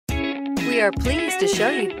We are pleased to show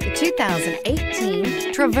you the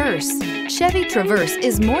 2018 Traverse. Chevy Traverse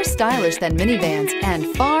is more stylish than minivans and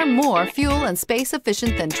far more fuel and space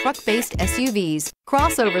efficient than truck-based SUVs.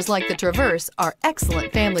 Crossovers like the Traverse are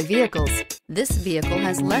excellent family vehicles. This vehicle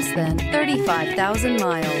has less than 35,000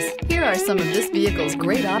 miles. Here are some of this vehicle's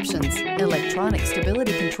great options: electronic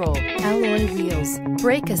stability control, alloy wheels,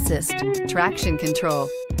 brake assist, traction control,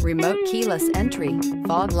 remote keyless entry,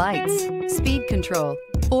 fog lights, speed control,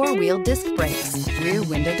 four-wheel disc brakes, rear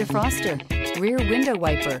window defroster, rear window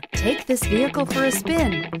wiper. Take this vehicle for a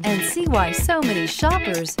spin and see why so many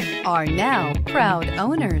shoppers are now proud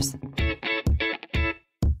owners.